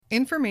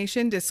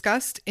Information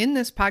discussed in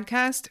this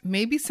podcast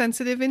may be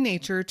sensitive in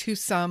nature to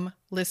some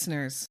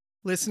listeners.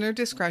 Listener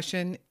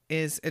discretion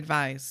is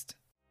advised.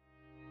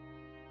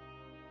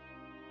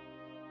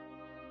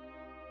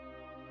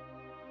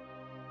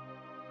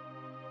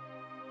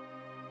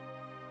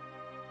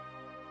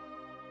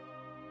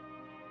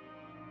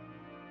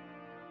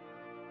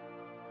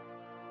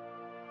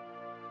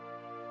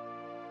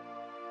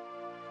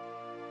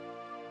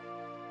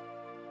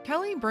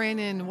 Kelley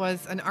Brannon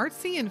was an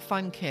artsy and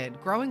fun kid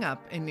growing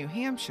up in New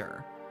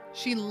Hampshire.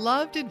 She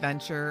loved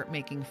adventure,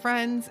 making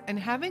friends, and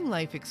having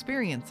life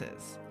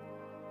experiences.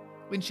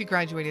 When she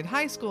graduated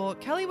high school,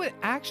 Kelley would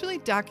actually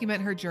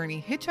document her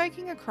journey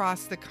hitchhiking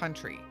across the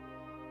country.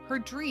 Her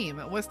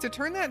dream was to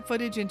turn that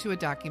footage into a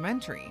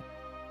documentary.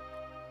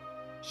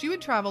 She would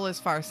travel as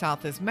far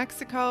south as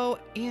Mexico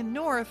and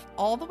north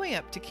all the way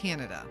up to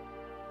Canada.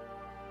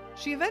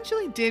 She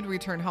eventually did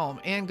return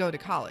home and go to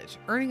college,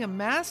 earning a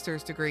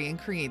master's degree in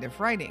creative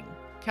writing.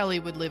 Kelley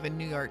would live in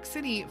New York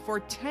City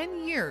for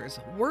 10 years,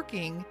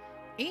 working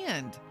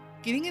and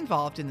getting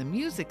involved in the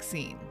music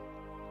scene.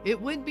 It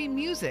would be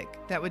music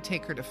that would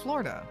take her to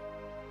Florida.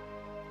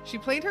 She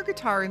played her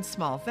guitar in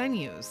small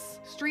venues,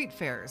 street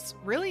fairs,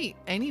 really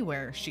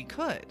anywhere she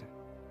could.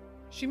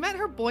 She met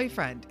her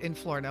boyfriend in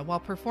Florida while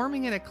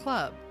performing at a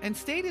club and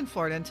stayed in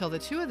Florida until the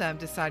two of them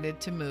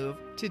decided to move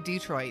to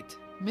Detroit,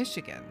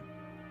 Michigan.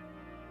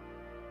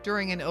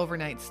 During an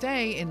overnight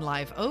stay in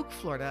Live Oak,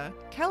 Florida,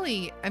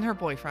 Kelley and her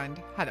boyfriend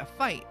had a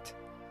fight.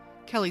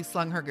 Kelley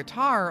slung her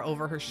guitar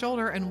over her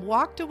shoulder and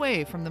walked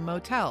away from the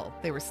motel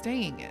they were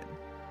staying in.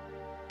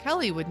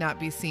 Kelley would not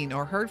be seen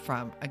or heard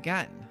from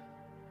again.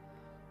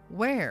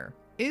 Where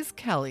is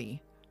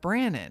Kelley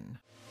Brannon?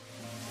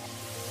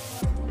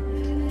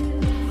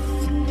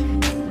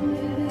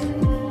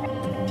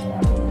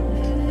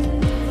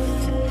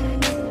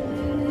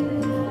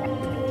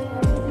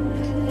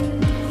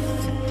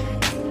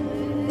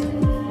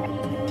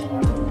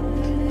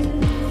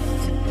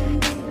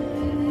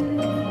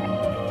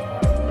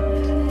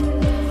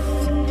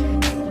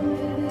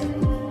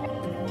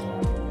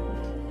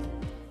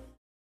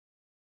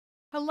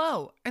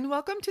 Hello, and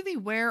welcome to the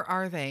Where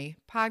Are They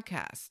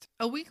podcast,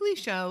 a weekly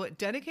show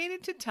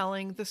dedicated to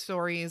telling the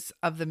stories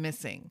of the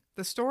missing,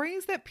 the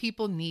stories that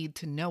people need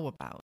to know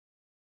about.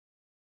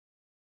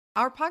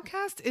 Our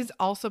podcast is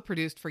also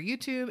produced for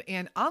YouTube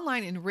and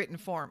online in written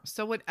form,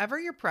 so whatever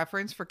your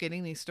preference for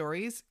getting these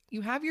stories,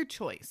 you have your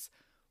choice.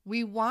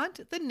 We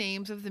want the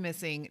names of the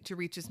missing to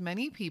reach as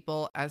many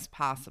people as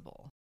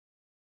possible.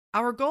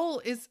 Our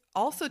goal is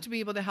also to be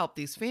able to help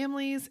these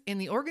families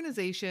and the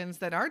organizations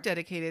that are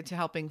dedicated to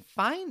helping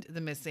find the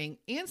missing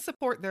and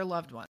support their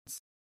loved ones.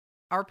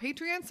 Our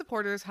Patreon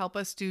supporters help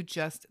us do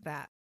just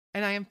that,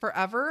 and I am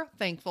forever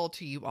thankful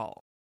to you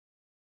all.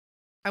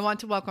 I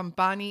want to welcome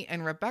Bonnie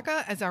and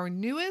Rebecca as our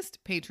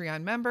newest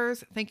Patreon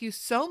members. Thank you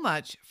so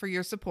much for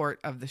your support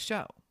of the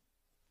show.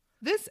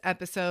 This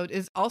episode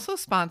is also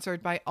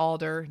sponsored by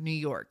Alder, New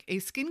York, a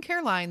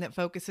skincare line that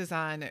focuses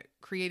on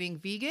creating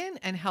vegan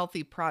and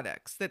healthy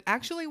products that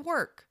actually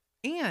work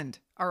and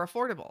are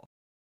affordable.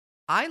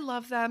 I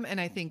love them,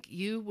 and I think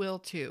you will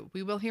too.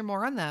 We will hear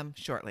more on them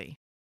shortly.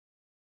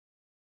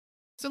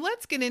 So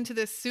let's get into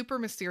this super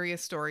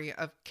mysterious story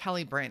of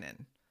Kelley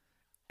Brannon.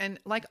 And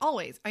like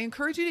always, I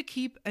encourage you to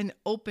keep an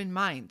open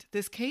mind.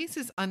 This case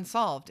is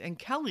unsolved, and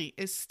Kelley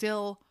is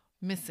still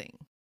missing.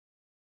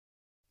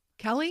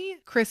 Kelley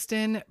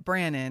Kristen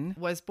Brannon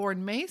was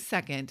born May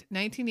 2nd,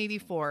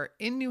 1984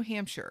 in New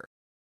Hampshire,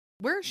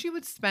 where she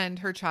would spend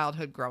her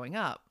childhood growing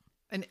up.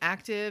 An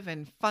active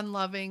and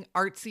fun-loving,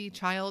 artsy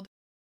child,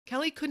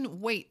 Kelley couldn't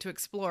wait to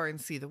explore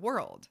and see the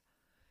world.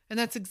 And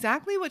that's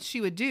exactly what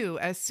she would do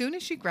as soon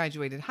as she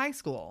graduated high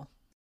school.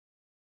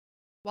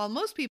 While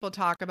most people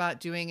talk about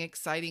doing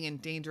exciting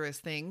and dangerous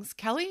things,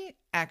 Kelley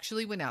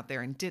actually went out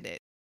there and did it.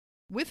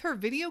 With her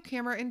video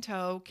camera in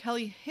tow,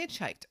 Kelley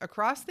hitchhiked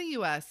across the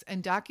U.S.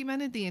 and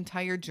documented the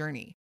entire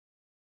journey.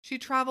 She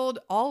traveled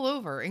all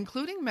over,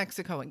 including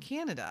Mexico and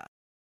Canada,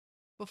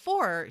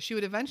 before she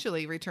would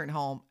eventually return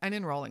home and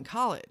enroll in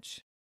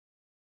college.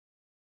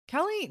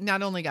 Kelley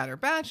not only got her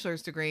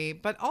bachelor's degree,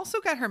 but also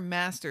got her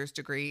master's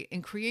degree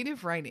in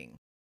creative writing.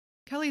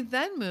 Kelley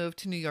then moved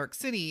to New York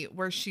City,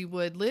 where she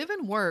would live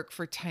and work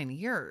for 10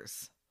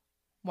 years.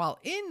 While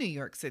in New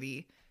York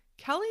City,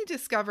 Kelley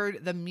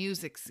discovered the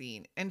music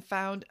scene and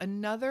found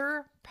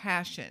another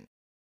passion.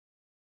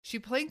 She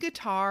played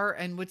guitar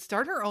and would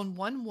start her own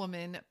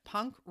one-woman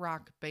punk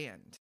rock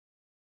band.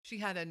 She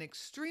had an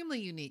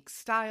extremely unique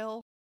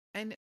style,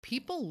 and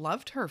people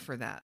loved her for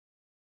that.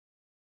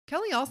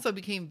 Kelley also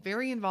became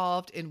very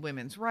involved in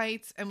women's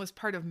rights and was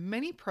part of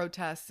many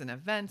protests and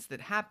events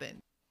that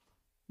happened,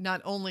 not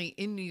only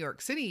in New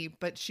York City,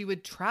 but she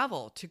would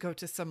travel to go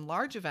to some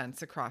large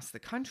events across the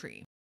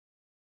country.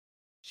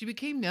 She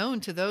became known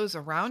to those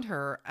around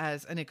her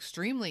as an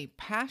extremely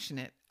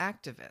passionate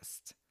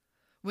activist.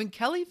 When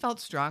Kelley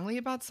felt strongly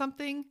about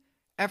something,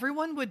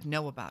 everyone would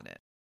know about it.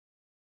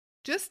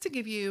 Just to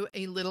give you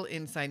a little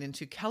insight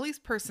into Kelley's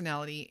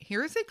personality,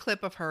 here is a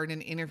clip of her in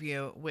an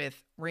interview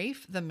with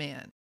Rafe the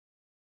Man.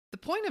 The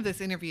point of this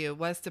interview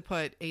was to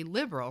put a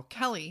liberal,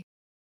 Kelley,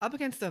 up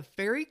against a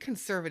very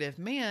conservative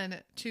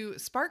man to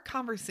spark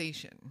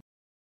conversation.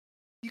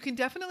 You can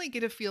definitely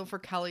get a feel for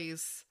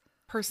Kelley's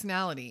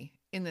personality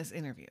in this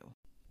interview.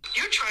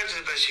 You're trying to do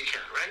the best you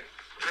can, right?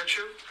 Is that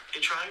true?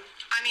 You're trying?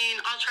 I mean,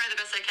 I'll try the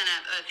best I can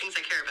at things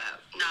I care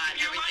about. Not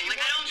everything.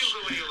 Like, I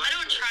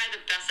don't try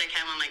the best I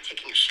can when, like,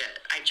 taking a shit.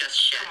 I just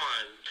shit. Come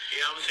on. You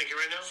know what I'm thinking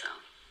right now? So,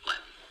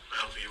 what? I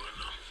hope you would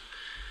know.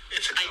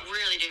 It's a I compliment.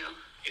 really do.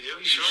 You do?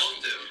 You sure?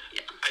 You do.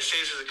 Yeah. I say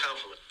this as a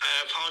compliment. I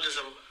apologize.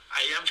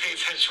 I am paying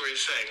attention to what you're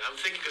saying. I'm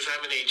thinking because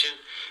I'm an agent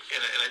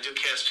and I do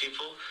cast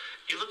people.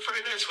 You look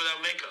very nice without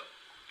makeup.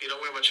 You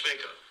don't wear much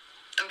makeup.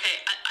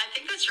 Okay, I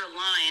think that's your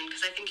line,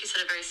 because I think you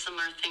said a very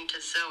similar thing to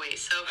Zoe.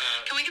 So,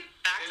 can we get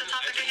back to the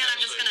topic again?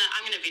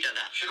 I'm gonna veto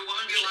that. Should a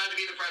woman be allowed to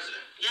be the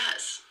president?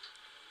 Yes.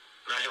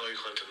 Not Hillary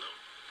Clinton, though.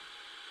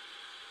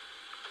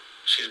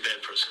 She's a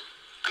bad person.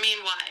 I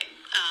mean, why?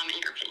 In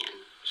your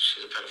opinion?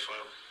 She's a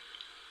pedophile.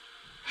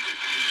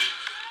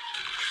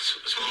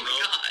 Oh my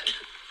God.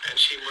 And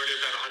she murdered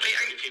about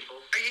 130 people.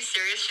 Are you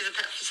serious? She's a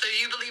pedophile. So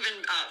you believe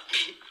in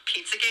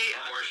Pizzagate?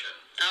 Abortion.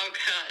 Oh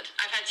God,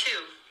 I've had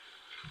two.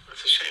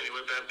 That's a shame. You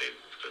would have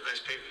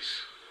nice babies.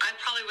 I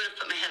probably would have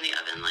put my head in the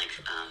oven like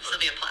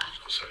Sylvia Plath.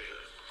 I'm sorry to hear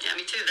that. Yeah,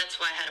 me too.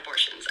 That's why I had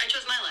abortions. I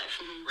chose my life.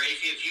 Mm-hmm.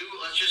 Rafe, if you,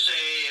 let's just say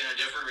in a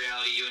different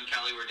reality, you and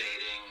Kelley were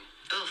dating.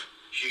 Ooh.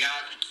 She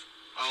got,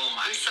 oh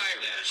my I'm sorry.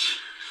 goodness.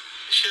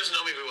 She doesn't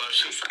know me very well.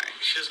 I'm sorry.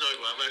 She doesn't know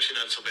me well. I'm actually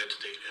not so bad to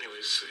date.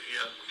 Anyways,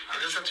 yeah.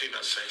 It doesn't have to be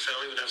about sex. I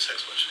don't even have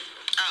sex much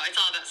anymore. Oh, it's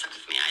all about sex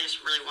with me. I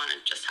just really want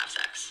to just have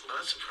sex. Well,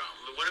 that's a problem.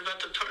 But what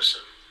about the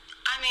person?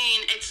 I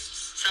mean,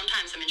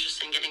 sometimes I'm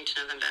interested in getting to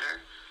know them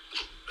better.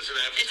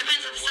 It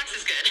depends if the sex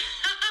is good.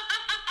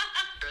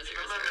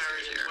 I'm not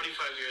married in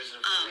 25 years and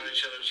we've known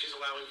each other and she's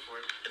allowing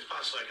for it. It's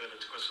possible I could have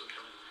intercourse with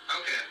Kelley.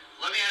 Okay,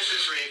 let me ask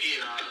this,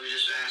 Rafe, and let me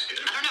just ask it.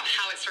 I don't know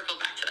how it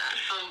circled back to that.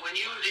 When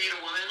you date a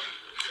woman,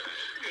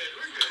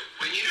 We're good.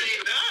 when you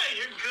date, Nah,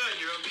 you're good.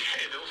 You're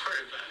okay. Don't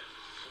worry about it.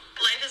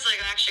 Life is like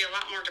actually a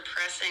lot more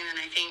depressing than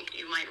I think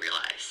you might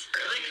realize.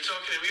 Really? You're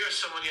talking to me or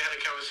someone you had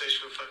a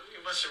conversation with? You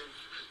must have.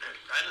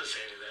 I didn't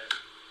say any of that.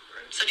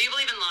 Right? So do you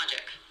believe in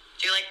logic?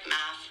 Do you like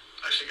math?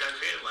 Actually, God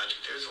created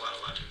logic. There's a lot of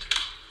logic to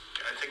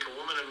it. I think a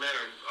woman and men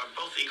are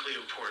both equally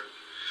important,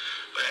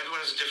 but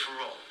everyone has a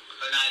different role.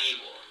 but not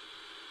equal.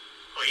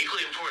 Well,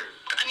 equally important.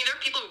 I mean, there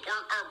are people who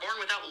are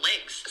born without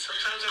legs.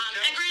 Sometimes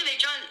and granted,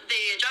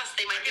 they adjust.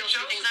 They might be able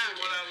to do things out.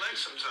 Without legs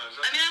sometimes.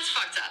 I mean, that's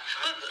fucked up.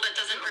 But that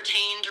doesn't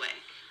pertain to it.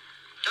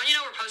 Don't you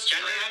know we're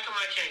post-gender? How come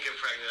I can't get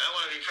pregnant? I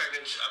want to be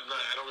pregnant. I'm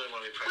not. I don't really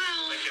want to be pregnant.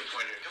 Well, Make your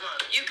point here. Come on.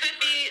 You could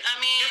be. I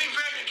mean, Get me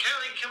pregnant,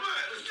 Kelley. Come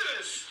on. Let's do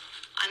this.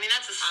 I mean,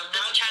 that's a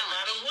challenge. I'm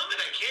not a woman.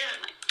 I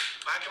can't.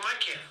 How come I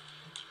can't?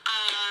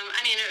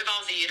 I mean, it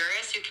involves a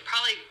uterus. You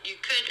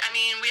could. I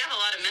mean, we have a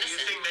lot of medicine.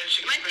 Do you think men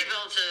should you might get be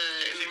able to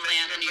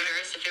implant a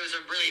uterus if it was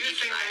a really deep Do you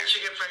think desire. men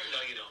should get pregnant?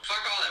 No, you don't.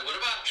 Fuck all that. What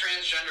about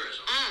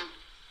transgenderism?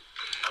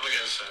 I'm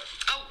against that.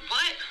 Oh,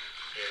 what?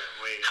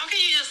 Yeah, wait. How can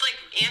you just like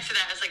answer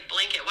that as like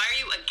blanket? Why are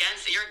you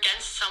against it? You're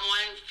against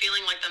someone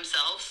feeling like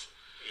themselves?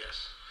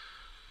 Yes.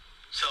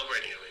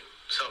 Celebrating it,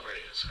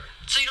 sorry.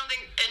 So you don't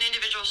think an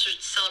individual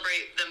should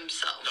celebrate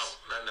themselves?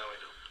 No, I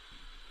don't.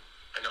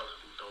 I know that.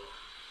 No.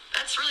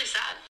 That's really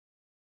sad.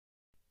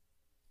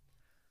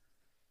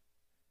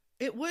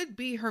 It would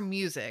be her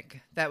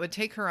music that would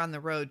take her on the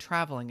road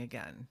traveling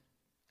again.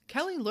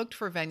 Kelley looked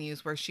for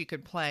venues where she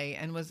could play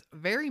and was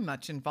very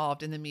much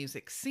involved in the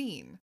music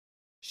scene.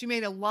 She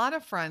made a lot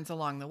of friends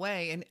along the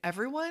way, and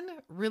everyone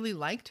really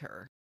liked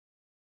her.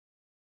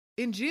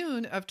 In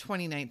June of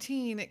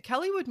 2019,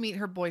 Kelley would meet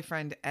her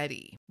boyfriend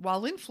Eddie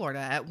while in Florida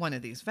at one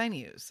of these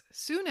venues.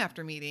 Soon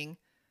after meeting,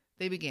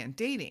 they began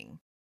dating.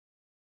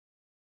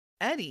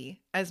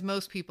 Eddie, as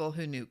most people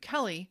who knew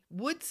Kelley,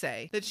 would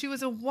say that she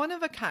was a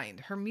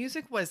one-of-a-kind. Her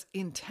music was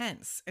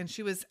intense, and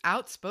she was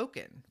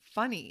outspoken,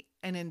 funny,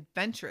 and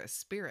adventurous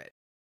spirit.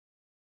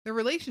 The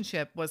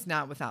relationship was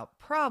not without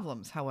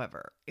problems,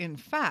 however. In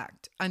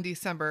fact, on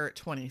December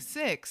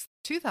 26,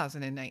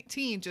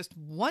 2019, just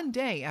one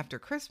day after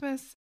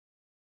Christmas,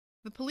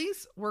 the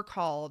police were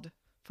called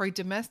for a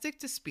domestic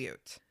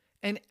dispute,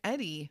 and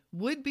Eddie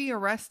would be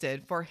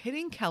arrested for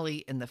hitting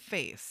Kelley in the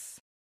face.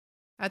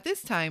 At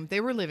this time,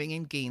 they were living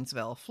in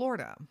Gainesville,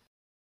 Florida.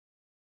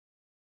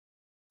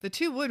 The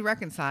two would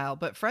reconcile,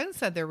 but friends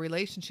said their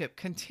relationship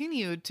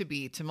continued to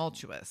be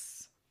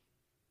tumultuous.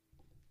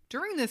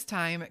 During this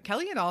time,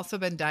 Kelley had also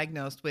been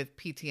diagnosed with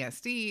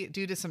PTSD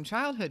due to some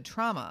childhood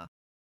trauma.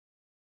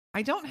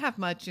 I don't have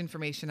much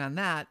information on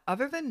that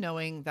other than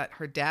knowing that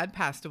her dad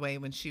passed away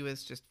when she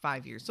was just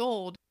 5 years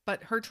old,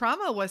 but her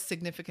trauma was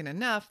significant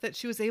enough that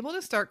she was able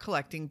to start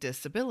collecting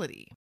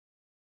disability.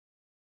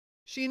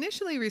 She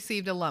initially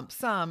received a lump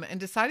sum and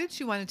decided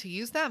she wanted to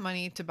use that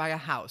money to buy a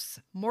house,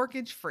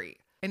 mortgage-free,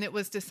 and it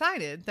was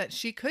decided that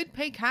she could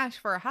pay cash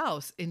for a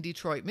house in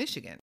Detroit,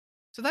 Michigan.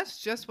 So that's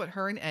just what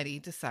her and Eddie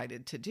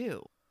decided to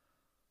do.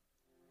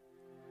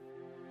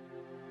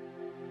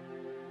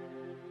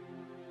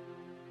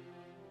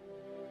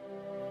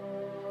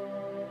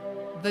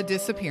 The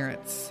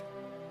Disappearance.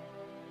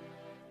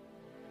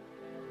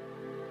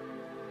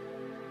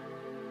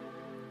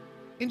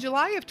 In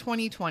July of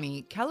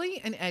 2020, Kelley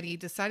and Eddie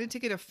decided to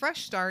get a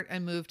fresh start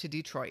and move to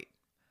Detroit.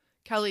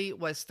 Kelley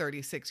was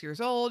 36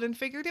 years old and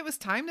figured it was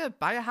time to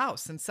buy a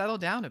house and settle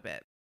down a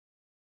bit.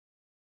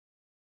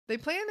 They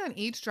planned on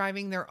each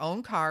driving their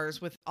own cars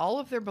with all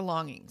of their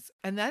belongings,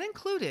 and that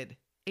included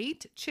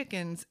 8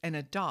 chickens and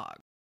a dog.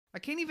 I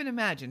can't even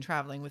imagine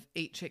traveling with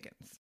 8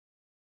 chickens.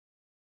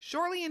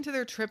 Shortly into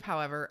their trip,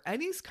 however,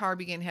 Eddie's car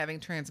began having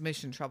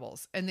transmission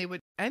troubles, and they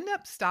would end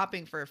up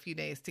stopping for a few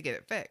days to get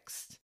it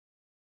fixed.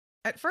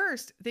 At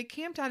first, they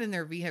camped out in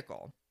their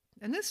vehicle,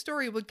 and this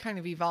story would kind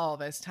of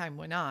evolve as time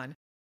went on,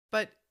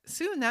 but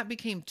soon that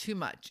became too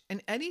much,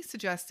 and Eddie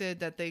suggested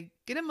that they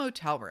get a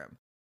motel room.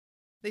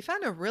 They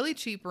found a really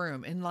cheap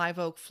room in Live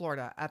Oak,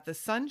 Florida at the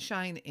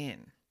Sunshine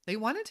Inn. They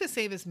wanted to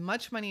save as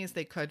much money as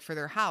they could for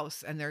their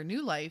house and their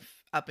new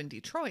life up in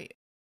Detroit.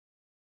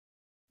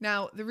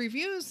 Now, the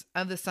reviews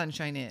of the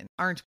Sunshine Inn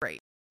aren't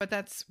great, but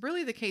that's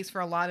really the case for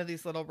a lot of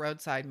these little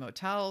roadside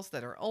motels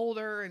that are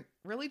older and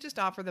really just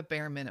offer the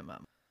bare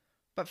minimum.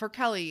 But for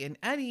Kelley and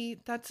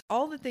Eddie, that's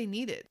all that they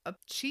needed, a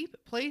cheap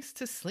place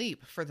to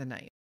sleep for the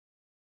night.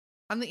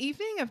 On the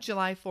evening of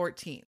July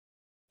 14th,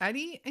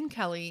 Eddie and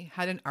Kelley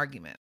had an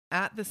argument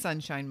at the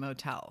Sunshine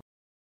Motel.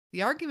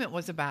 The argument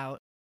was about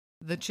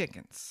the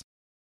chickens.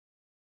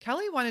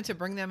 Kelley wanted to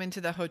bring them into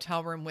the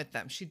hotel room with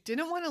them. She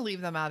didn't want to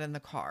leave them out in the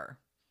car.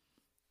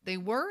 They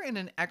were in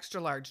an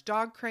extra large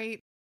dog crate,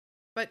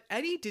 but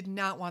Eddie did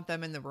not want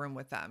them in the room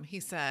with them.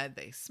 He said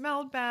they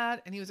smelled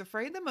bad and he was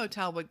afraid the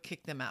motel would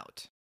kick them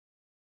out.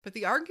 But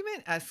the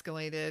argument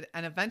escalated,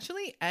 and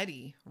eventually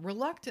Eddie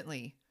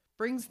reluctantly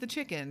brings the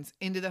chickens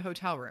into the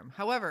hotel room.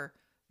 However,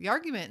 the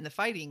argument and the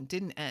fighting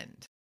didn't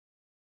end.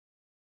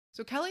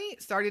 So Kelley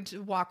started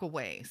to walk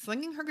away,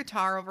 slinging her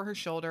guitar over her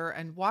shoulder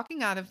and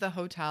walking out of the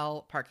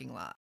hotel parking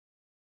lot.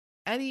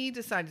 Eddie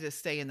decided to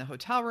stay in the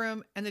hotel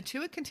room, and the two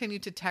would continue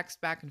to text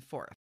back and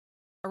forth.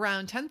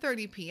 Around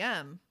 10:30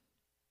 p.m.,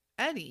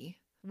 Eddie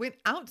went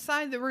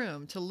outside the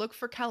room to look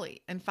for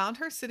Kelley and found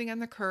her sitting on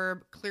the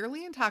curb,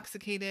 clearly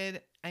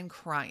intoxicated and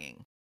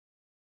crying.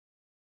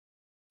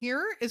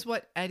 Here is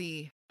what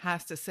Eddie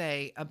has to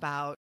say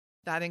about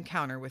that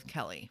encounter with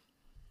Kelley.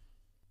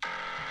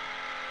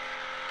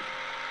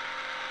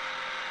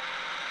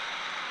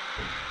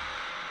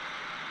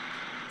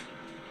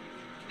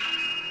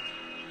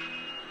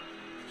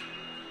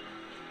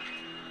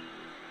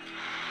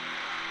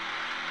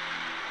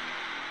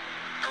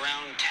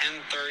 Around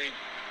 10:30,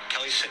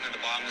 Kelley's sitting at the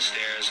bottom of the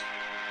stairs.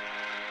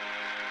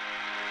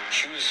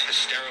 She was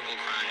hysterical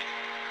crying.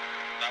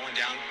 I went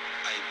down,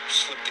 I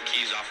slipped the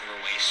keys off of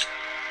her waist.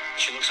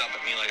 She looks up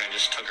at me like I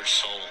just took her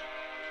soul.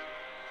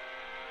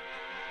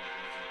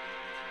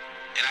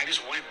 And I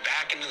just went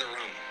back into the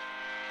room.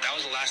 That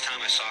was the last time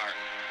I saw her.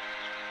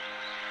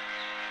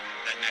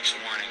 That next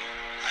morning,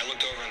 I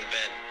looked over in the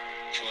bed.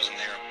 She wasn't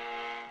there.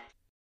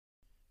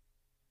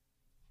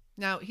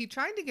 Now, he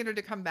tried to get her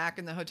to come back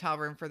in the hotel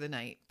room for the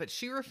night, but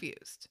she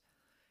refused.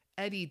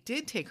 Eddie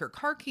did take her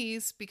car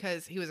keys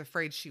because he was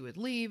afraid she would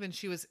leave and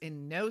she was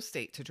in no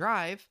state to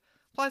drive.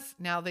 Plus,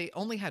 now they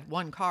only had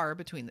one car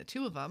between the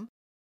two of them.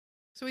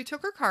 So he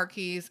took her car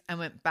keys and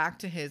went back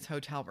to his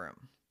hotel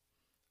room.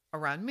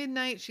 Around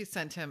midnight, she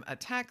sent him a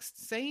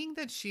text saying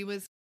that she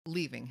was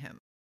leaving him.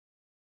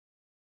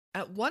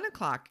 At 1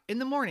 o'clock in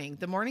the morning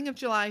of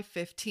July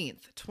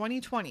 15th,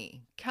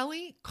 2020,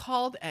 Kelley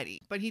called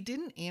Eddie, but he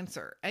didn't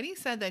answer. Eddie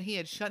said that he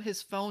had shut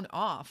his phone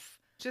off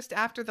just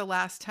after the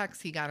last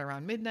text he got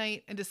around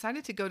midnight and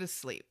decided to go to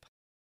sleep.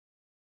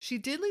 She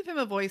did leave him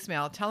a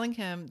voicemail telling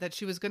him that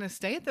she was going to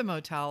stay at the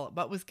motel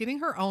but was getting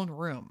her own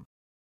room.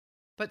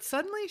 But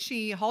suddenly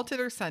she halted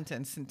her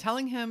sentence and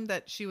telling him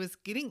that she was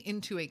getting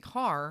into a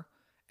car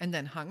and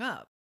then hung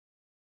up.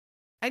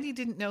 Eddie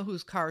didn't know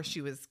whose car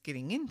she was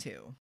getting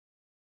into.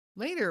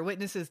 Later,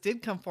 witnesses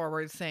did come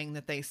forward saying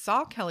that they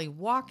saw Kelley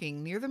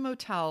walking near the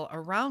motel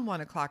around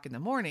 1 o'clock in the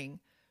morning.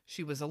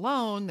 She was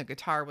alone, the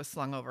guitar was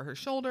slung over her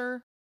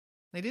shoulder.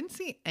 They didn't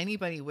see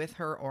anybody with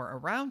her or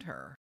around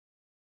her.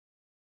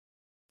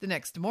 The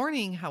next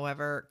morning,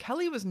 however,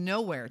 Kelley was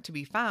nowhere to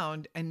be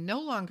found and no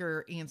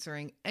longer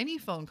answering any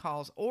phone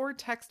calls or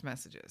text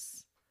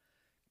messages.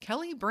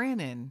 Kelley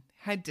Brannon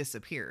had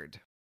disappeared.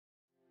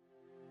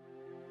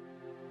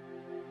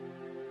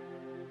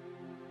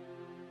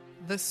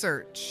 The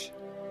search.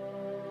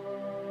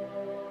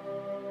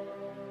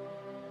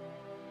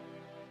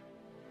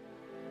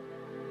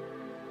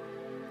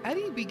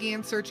 Eddie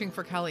began searching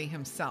for Kelley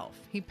himself.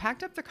 He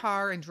packed up the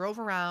car and drove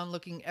around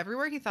looking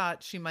everywhere he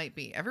thought she might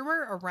be,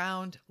 everywhere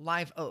around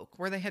Live Oak,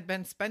 where they had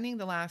been spending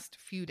the last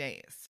few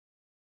days.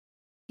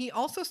 He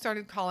also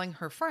started calling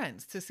her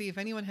friends to see if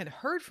anyone had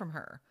heard from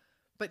her,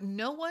 but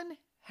no one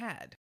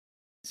had.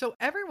 So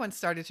everyone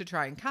started to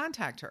try and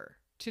contact her,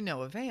 to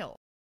no avail.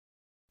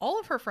 All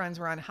of her friends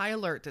were on high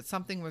alert that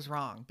something was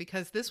wrong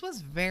because this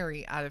was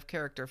very out of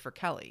character for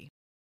Kelley.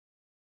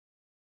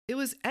 It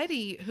was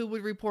Eddie who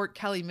would report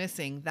Kelley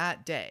missing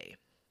that day,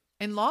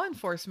 and law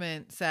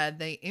enforcement said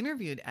they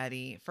interviewed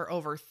Eddie for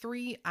over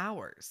 3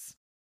 hours.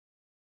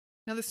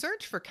 Now, the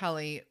search for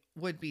Kelley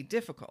would be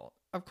difficult.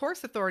 Of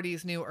course,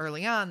 authorities knew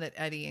early on that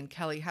Eddie and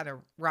Kelley had a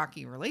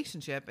rocky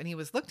relationship, and he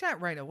was looked at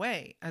right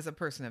away as a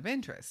person of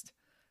interest.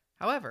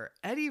 However,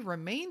 Eddie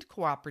remained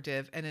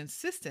cooperative and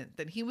insistent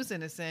that he was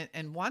innocent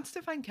and wants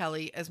to find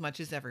Kelley as much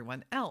as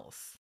everyone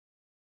else.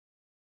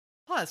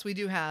 Plus, we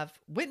do have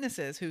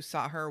witnesses who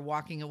saw her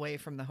walking away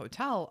from the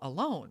hotel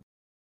alone,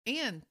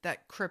 and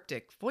that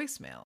cryptic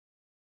voicemail.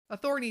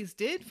 Authorities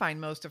did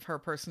find most of her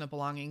personal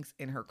belongings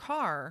in her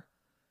car.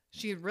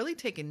 She had really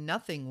taken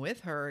nothing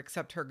with her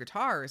except her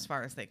guitar, as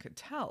far as they could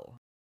tell.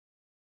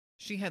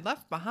 She had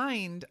left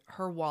behind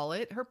her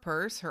wallet, her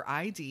purse, her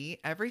ID,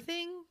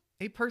 everything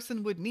a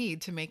person would need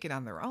to make it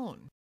on their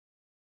own.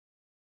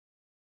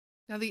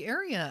 Now, the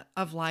area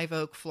of Live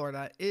Oak,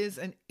 Florida is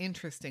an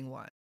interesting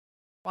one.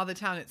 While the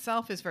town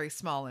itself is very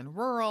small and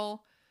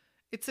rural,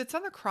 it sits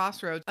on the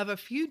crossroads of a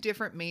few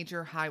different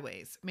major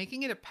highways,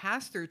 making it a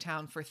pass-through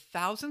town for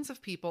thousands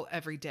of people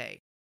every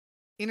day.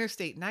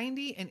 Interstate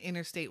 90 and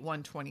Interstate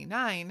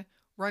 129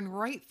 run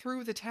right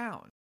through the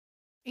town.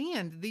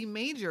 And the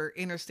major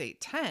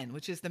Interstate 10,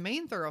 which is the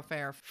main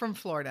thoroughfare from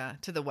Florida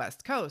to the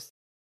West Coast,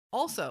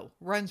 also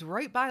runs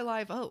right by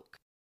Live Oak.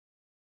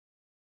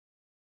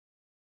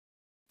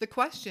 The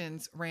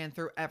questions ran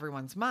through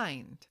everyone's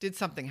mind. Did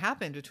something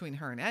happen between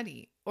her and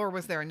Eddie? Or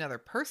was there another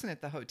person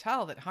at the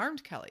hotel that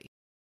harmed Kelley?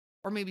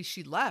 Or maybe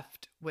she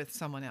left with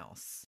someone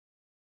else.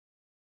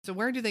 So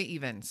where do they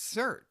even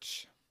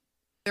search?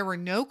 There were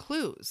no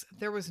clues.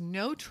 There was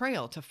no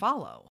trail to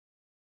follow.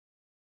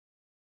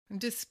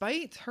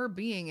 Despite her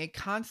being a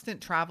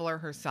constant traveler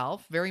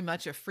herself, very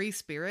much a free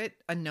spirit,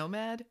 a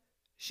nomad,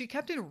 she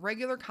kept in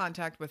regular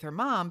contact with her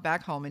mom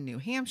back home in New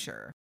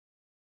Hampshire.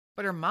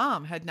 But her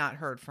mom had not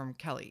heard from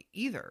Kelley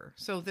either,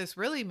 so this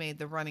really made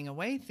the running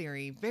away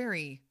theory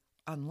very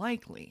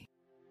unlikely.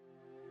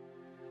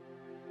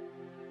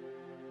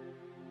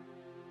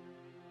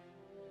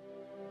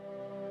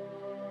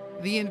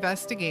 The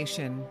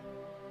investigation.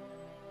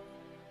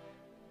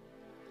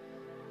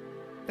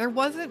 There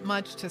wasn't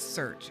much to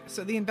search,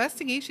 so the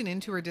investigation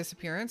into her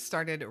disappearance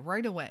started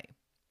right away.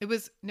 It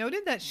was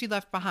noted that she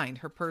left behind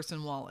her purse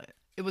and wallet.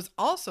 It was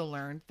also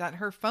learned that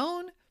her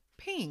phone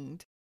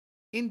pinged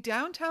in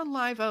downtown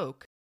Live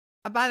Oak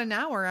about an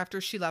hour after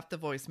she left the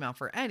voicemail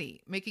for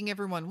Eddie, making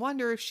everyone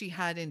wonder if she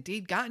had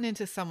indeed gotten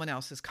into someone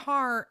else's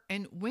car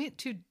and went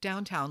to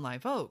downtown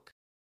Live Oak.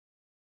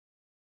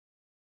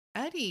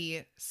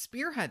 Eddie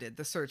spearheaded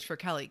the search for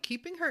Kelley,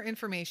 keeping her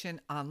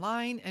information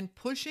online and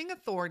pushing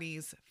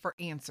authorities for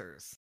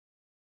answers.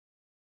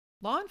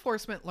 Law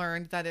enforcement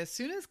learned that as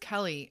soon as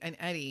Kelley and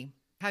Eddie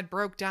had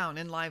broke down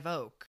in Live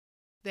Oak,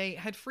 they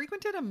had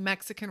frequented a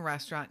Mexican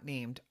restaurant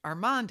named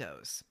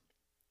Armando's.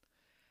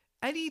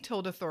 Eddie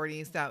told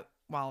authorities that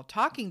while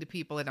talking to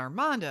people at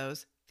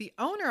Armando's, the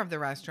owner of the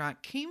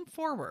restaurant came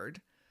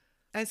forward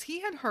as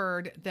he had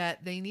heard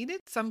that they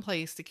needed some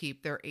place to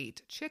keep their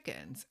 8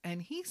 chickens,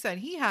 and he said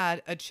he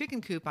had a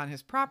chicken coop on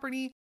his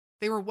property.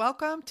 They were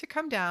welcome to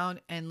come down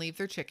and leave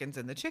their chickens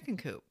in the chicken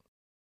coop.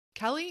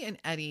 Kelley and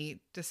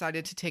Eddie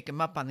decided to take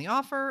him up on the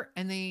offer,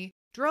 and they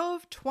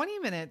drove 20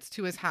 minutes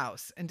to his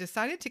house and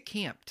decided to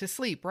camp to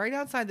sleep right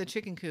outside the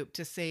chicken coop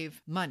to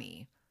save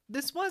money.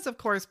 This was, of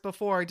course,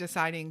 before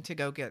deciding to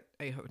go get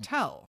a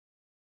hotel.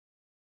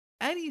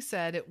 Eddie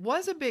said it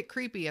was a bit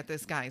creepy at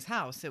this guy's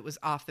house. It was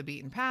off the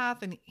beaten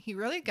path, and he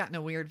really gotten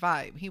a weird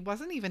vibe. He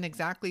wasn't even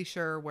exactly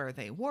sure where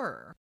they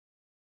were.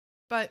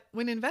 But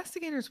when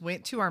investigators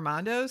went to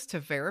Armando's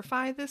to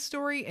verify this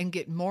story and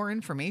get more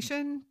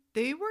information,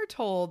 they were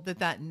told that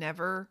that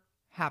never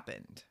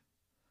happened.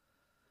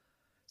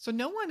 So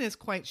no one is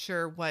quite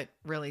sure what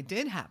really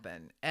did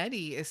happen.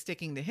 Eddie is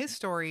sticking to his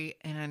story,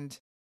 and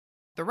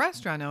the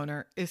restaurant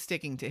owner is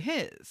sticking to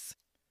his.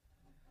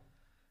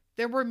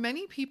 There were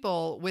many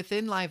people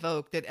within Live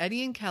Oak that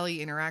Eddie and Kelley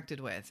interacted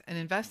with, and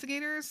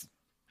investigators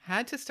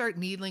had to start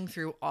needling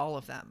through all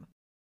of them.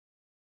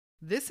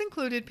 This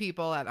included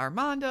people at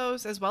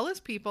Armando's as well as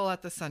people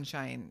at the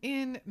Sunshine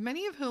Inn,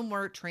 many of whom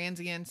were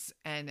transients,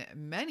 and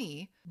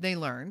many, they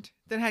learned,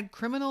 that had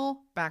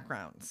criminal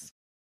backgrounds.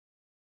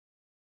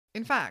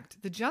 In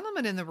fact, the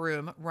gentleman in the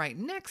room right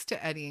next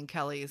to Eddie and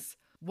Kelley's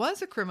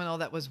was a criminal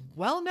that was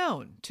well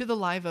known to the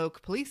Live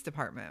Oak Police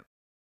Department.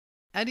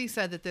 Eddie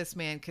said that this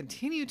man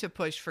continued to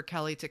push for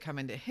Kelley to come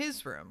into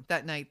his room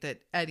that night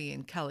that Eddie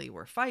and Kelley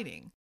were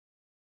fighting.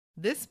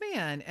 This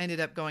man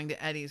ended up going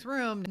to Eddie's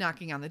room,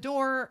 knocking on the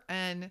door,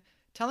 and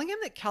telling him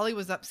that Kelley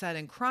was upset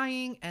and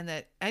crying and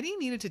that Eddie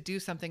needed to do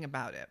something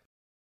about it.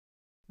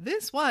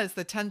 This was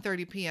the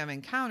 10:30 p.m.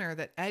 encounter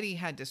that Eddie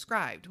had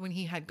described when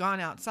he had gone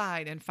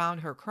outside and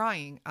found her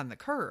crying on the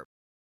curb.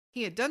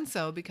 He had done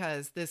so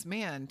because this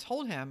man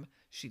told him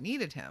she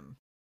needed him.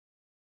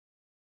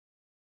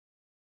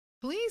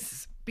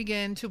 Police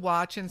began to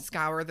watch and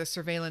scour the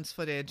surveillance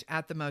footage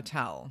at the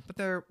motel, but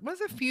there was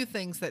a few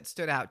things that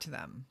stood out to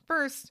them.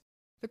 First,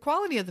 the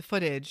quality of the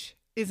footage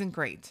isn't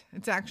great.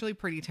 It's actually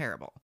pretty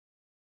terrible.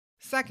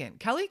 Second,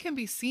 Kelley can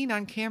be seen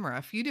on camera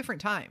a few different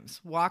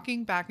times,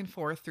 walking back and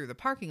forth through the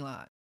parking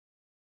lot.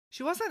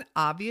 She wasn't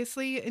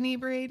obviously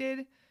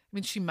inebriated, I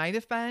mean, she might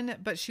have been,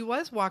 but she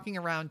was walking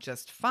around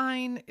just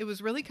fine. It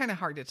was really kind of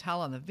hard to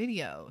tell on the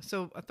video,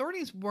 so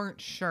authorities weren't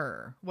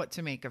sure what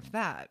to make of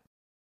that.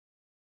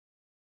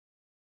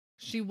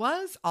 She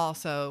was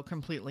also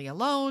completely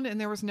alone,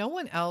 and there was no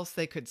one else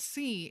they could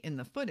see in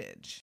the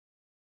footage.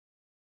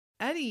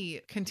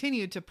 Eddie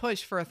continued to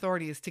push for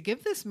authorities to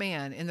give this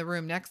man in the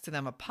room next to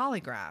them a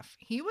polygraph.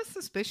 He was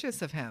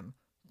suspicious of him,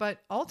 but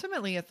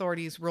ultimately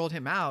authorities ruled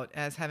him out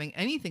as having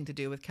anything to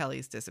do with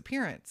Kelley's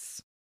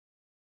disappearance.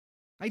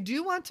 I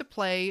do want to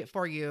play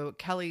for you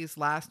Kelley's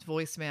last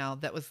voicemail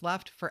that was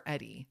left for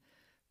Eddie,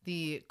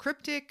 the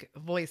cryptic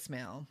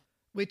voicemail,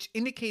 which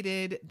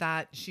indicated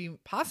that she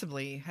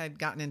possibly had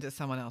gotten into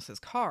someone else's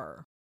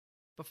car.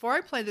 Before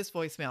I play this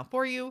voicemail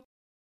for you,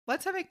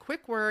 let's have a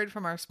quick word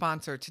from our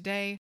sponsor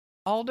today,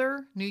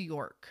 Alder, New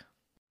York.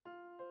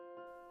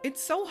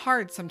 It's so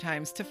hard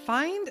sometimes to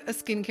find a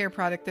skincare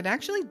product that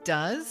actually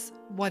does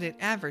what it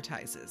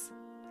advertises.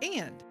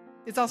 And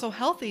it's also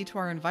healthy to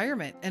our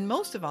environment and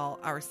most of all,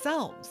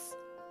 ourselves.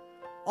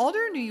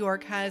 Alder, New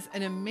York has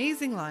an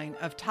amazing line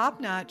of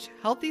top-notch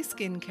healthy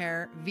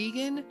skincare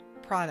vegan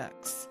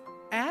products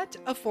at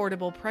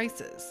affordable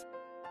prices.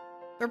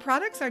 Their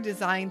products are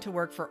designed to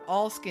work for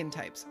all skin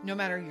types, no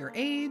matter your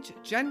age,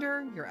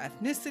 gender, your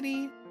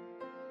ethnicity.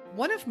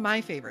 One of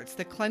my favorites,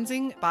 the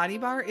Cleansing Body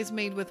Bar, is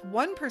made with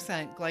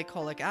 1%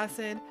 glycolic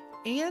acid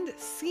and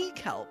sea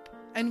kelp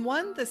and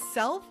won the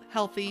Self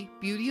Healthy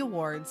Beauty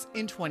Awards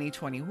in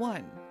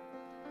 2021.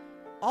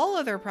 All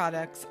other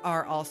products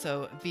are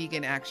also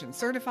Vegan Action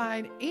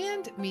certified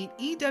and meet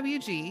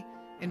EWG,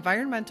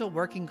 Environmental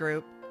Working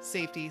Group,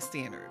 safety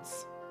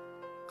standards.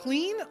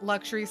 Clean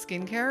luxury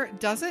skincare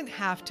doesn't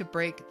have to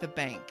break the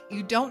bank.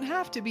 You don't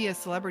have to be a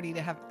celebrity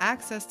to have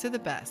access to the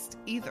best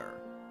either.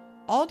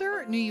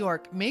 Alder, New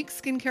York makes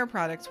skincare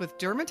products with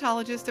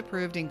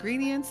dermatologist-approved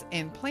ingredients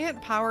and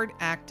plant-powered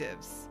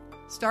actives,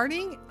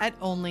 starting at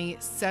only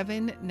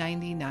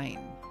 $7.99.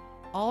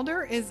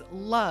 Alder is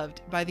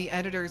loved by the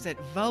editors at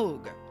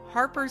Vogue,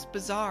 Harper's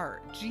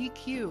Bazaar,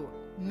 GQ,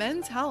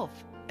 Men's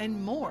Health,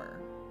 and more.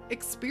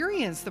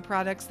 Experience the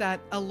products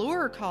that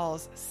Allure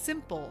calls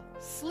simple,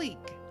 sleek,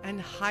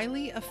 and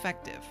highly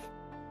effective.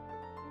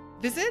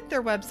 Visit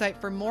their website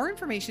for more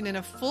information and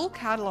a full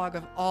catalog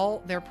of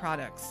all their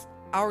products.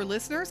 Our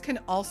listeners can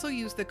also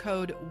use the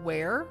code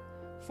WHERE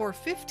for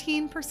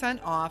 15%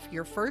 off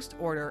your first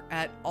order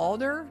at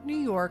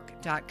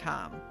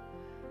aldernewyork.com.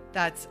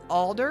 That's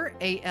Alder,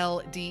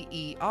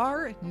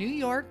 ALDER,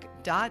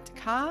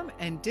 newyork.com,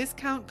 and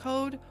discount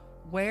code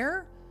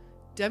WHERE,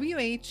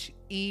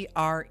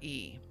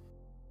 WHERE.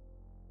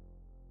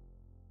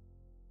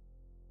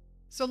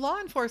 So law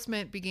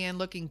enforcement began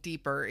looking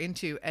deeper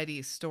into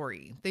Eddie's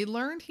story. They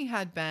learned he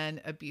had been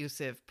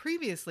abusive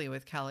previously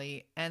with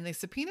Kelley, and they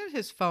subpoenaed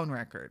his phone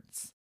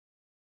records.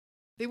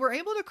 They were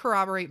able to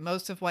corroborate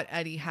most of what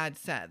Eddie had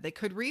said. They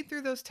could read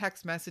through those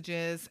text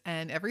messages,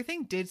 and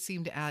everything did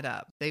seem to add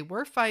up. They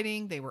were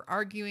fighting, they were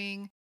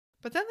arguing,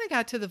 but then they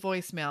got to the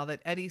voicemail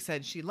that Eddie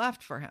said she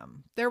left for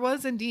him. There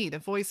was indeed a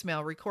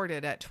voicemail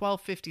recorded at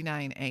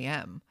 12:59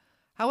 a.m.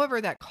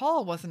 However, that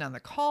call wasn't on the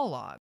call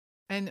log.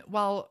 And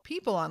while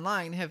people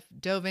online have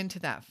dove into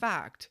that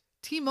fact,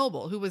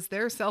 T-Mobile, who was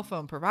their cell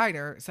phone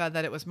provider, said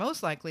that it was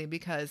most likely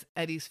because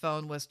Eddie's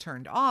phone was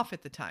turned off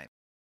at the time,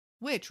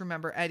 which,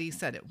 remember, Eddie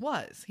said it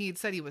was. He had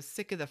said he was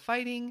sick of the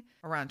fighting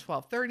around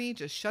 12:30,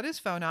 just shut his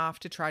phone off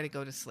to try to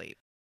go to sleep.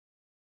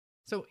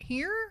 So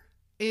here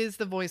is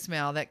the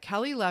voicemail that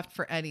Kelley left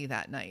for Eddie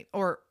that night,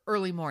 or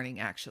early morning,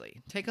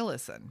 actually. Take a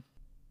listen.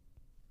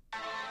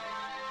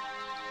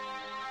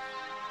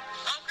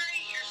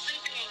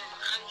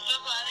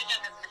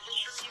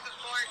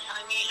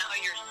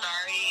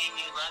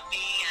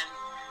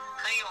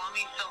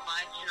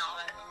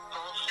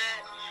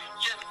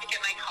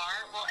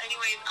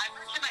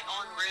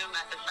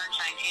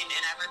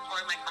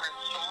 My car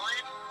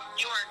stolen.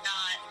 You are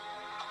not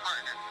a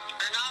partner.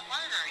 You're not a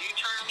partner. You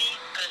turned me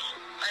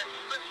a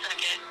split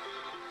second.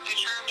 You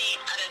turned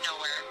me out of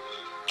nowhere,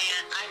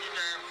 and I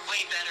deserve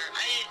way better.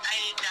 I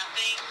did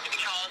nothing to be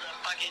called a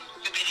fucking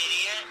stupid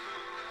idiot,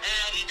 and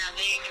I did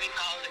nothing to be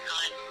called a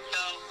cunt.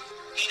 So,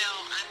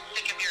 I'm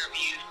sick of your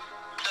abuse.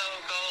 So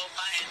go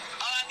find.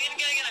 Oh, I'm gonna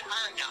get a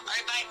car now. All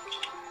right, bye.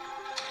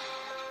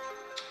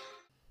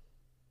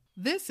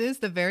 This is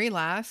the very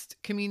last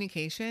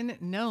communication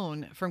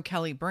known from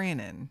Kelley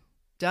Brannon.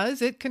 Does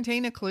it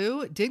contain a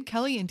clue? Did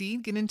Kelley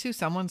indeed get into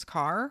someone's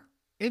car?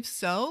 If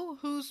so,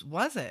 whose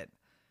was it?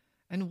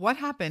 And what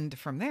happened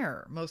from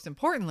there? Most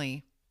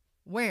importantly,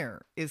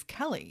 where is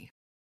Kelley?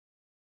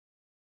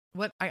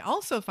 What I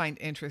also find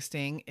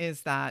interesting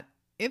is that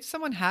if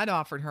someone had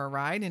offered her a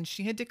ride and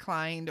she had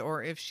declined,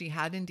 or if she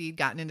had indeed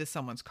gotten into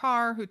someone's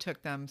car who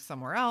took them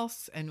somewhere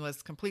else and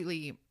was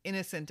completely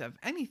innocent of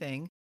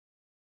anything,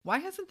 why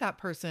hasn't that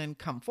person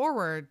come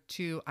forward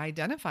to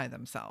identify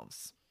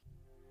themselves?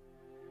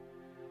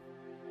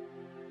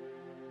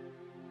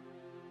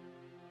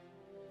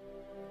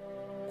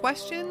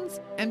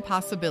 Questions and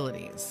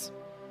possibilities.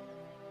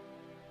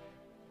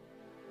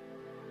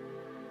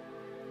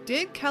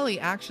 Did Kelley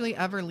actually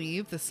ever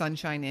leave the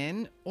Sunshine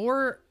Inn,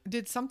 or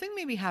did something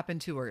maybe happen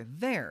to her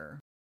there?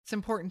 It's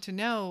important to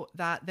know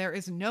that there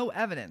is no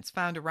evidence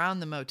found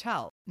around the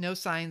motel, no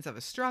signs of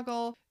a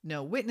struggle,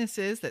 no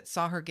witnesses that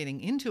saw her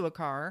getting into a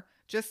car,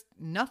 just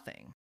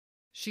nothing.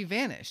 She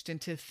vanished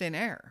into thin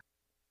air.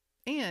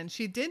 And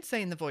she did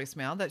say in the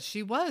voicemail that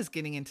she was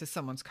getting into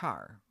someone's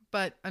car,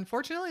 but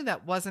unfortunately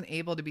that wasn't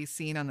able to be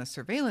seen on the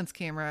surveillance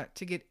camera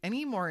to get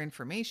any more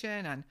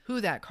information on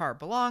who that car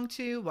belonged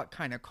to, what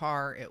kind of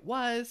car it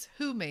was,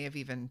 who may have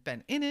even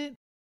been in it.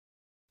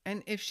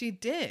 And if she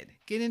did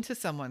get into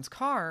someone's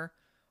car,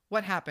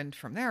 what happened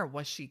from there?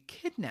 Was she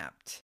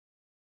kidnapped?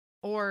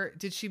 Or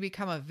did she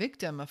become a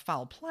victim of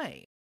foul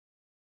play?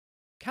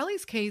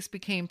 Kelley's case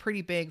became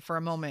pretty big for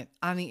a moment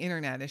on the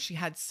internet as she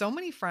had so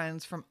many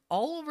friends from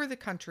all over the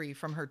country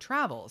from her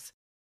travels.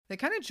 They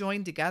kind of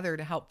joined together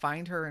to help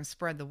find her and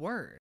spread the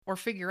word, or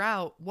figure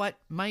out what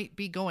might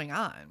be going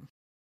on.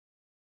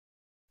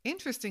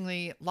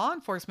 Interestingly, law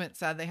enforcement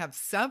said they have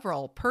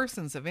several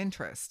persons of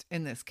interest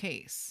in this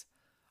case,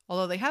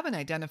 although they haven't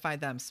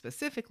identified them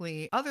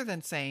specifically other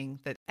than saying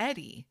that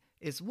Eddie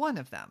is one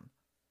of them.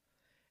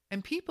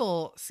 And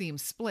people seem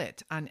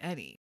split on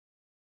Eddie.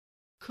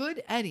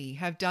 Could Eddie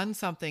have done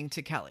something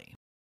to Kelley?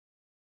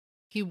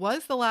 He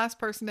was the last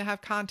person to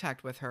have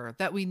contact with her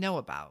that we know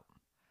about.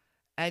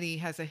 Eddie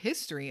has a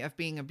history of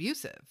being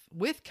abusive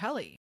with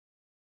Kelley.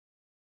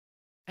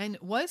 And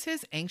was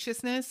his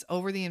anxiousness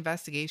over the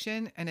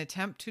investigation an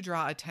attempt to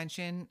draw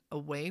attention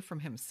away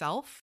from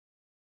himself?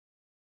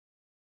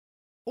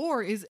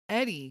 Or is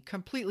Eddie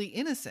completely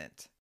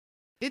innocent?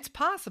 It's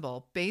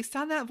possible, based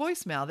on that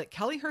voicemail that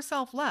Kelley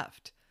herself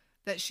left,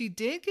 that she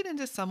did get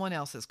into someone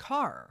else's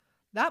car.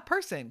 That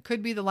person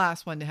could be the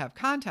last one to have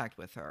contact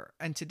with her,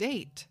 and to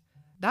date,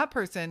 that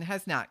person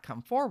has not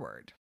come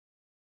forward.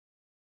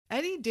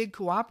 Eddie did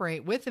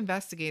cooperate with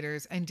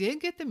investigators and did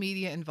get the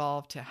media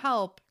involved to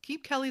help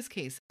keep Kelley's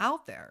case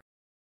out there.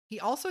 He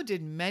also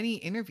did many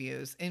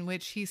interviews in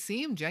which he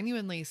seemed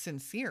genuinely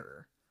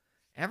sincere.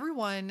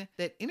 Everyone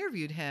that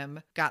interviewed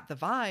him got the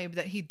vibe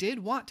that he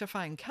did want to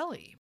find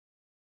Kelley.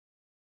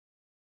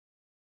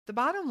 The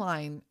bottom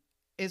line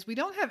is we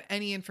don't have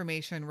any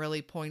information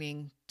really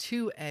pointing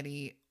to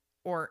Eddie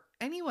or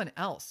anyone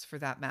else for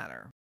that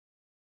matter.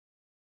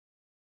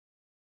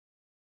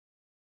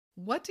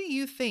 What do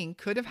you think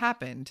could have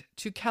happened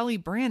to Kelley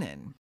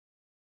Brannon?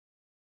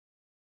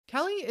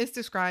 Kelley is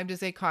described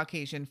as a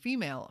Caucasian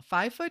female,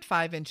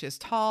 5'5"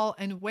 tall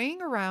and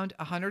weighing around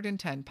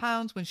 110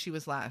 pounds when she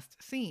was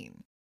last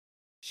seen.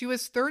 She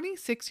was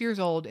 36 years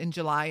old in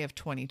July of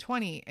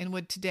 2020 and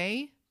would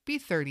today be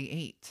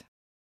 38.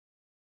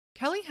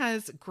 Kelley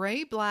has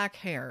gray-black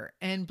hair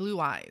and blue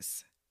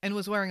eyes and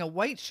was wearing a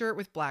white shirt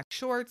with black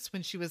shorts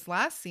when she was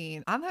last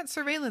seen on that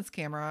surveillance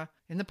camera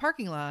in the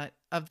parking lot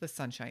of the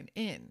Sunshine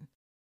Inn.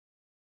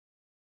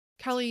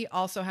 Kelley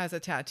also has a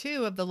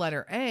tattoo of the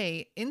letter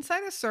A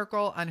inside a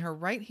circle on her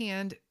right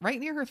hand, right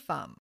near her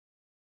thumb.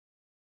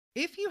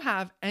 If you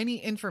have any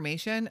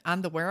information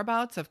on the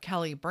whereabouts of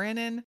Kelley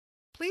Brannon,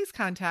 please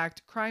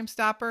contact Crime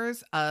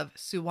Stoppers of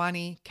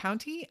Suwannee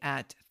County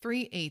at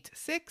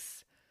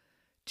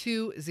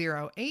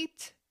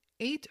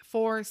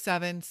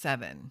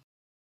 386-208-8477.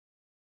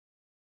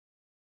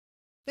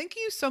 Thank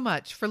you so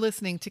much for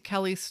listening to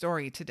Kelley's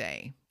story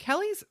today.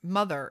 Kelley's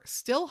mother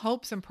still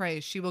hopes and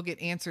prays she will get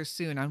answers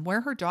soon on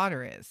where her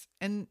daughter is.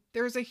 And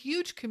there's a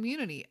huge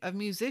community of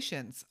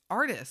musicians,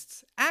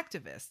 artists,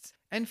 activists,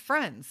 and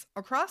friends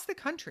across the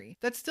country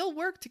that still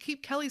work to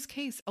keep Kelley's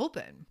case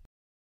open.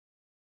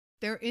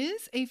 There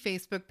is a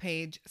Facebook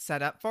page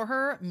set up for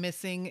her,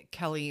 Missing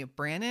Kelley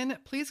Brannon.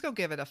 Please go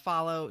give it a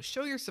follow.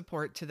 Show your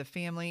support to the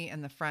family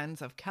and the friends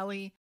of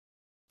Kelley.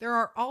 There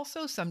are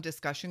also some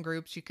discussion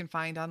groups you can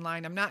find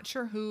online. I'm not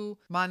sure who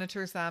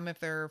monitors them, if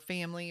they're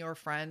family or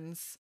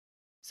friends.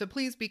 So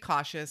please be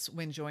cautious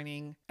when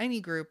joining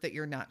any group that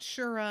you're not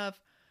sure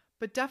of,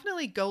 but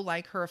definitely go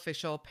like her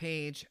official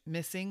page,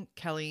 Missing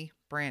Kelley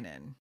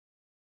Brannon.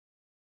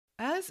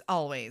 As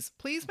always,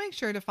 please make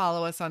sure to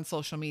follow us on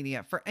social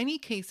media for any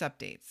case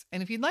updates.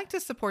 And if you'd like to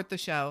support the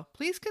show,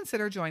 please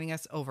consider joining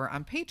us over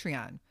on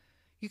Patreon.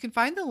 You can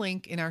find the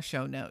link in our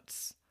show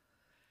notes.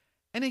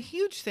 And a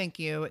huge thank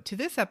you to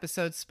this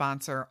episode's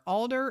sponsor,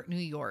 Alder, New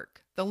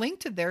York. The link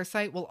to their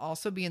site will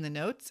also be in the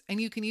notes,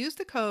 and you can use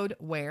the code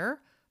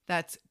WHERE,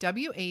 that's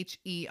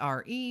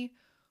WHERE,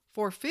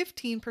 for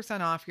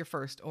 15% off your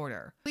first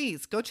order.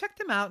 Please go check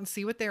them out and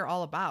see what they're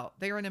all about.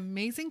 They are an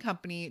amazing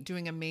company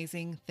doing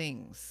amazing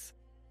things.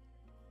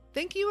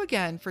 Thank you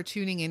again for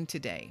tuning in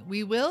today.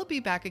 We will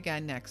be back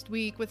again next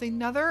week with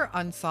another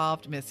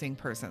unsolved missing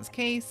persons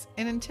case.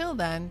 And until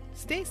then,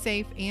 stay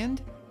safe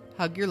and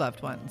hug your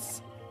loved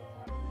ones.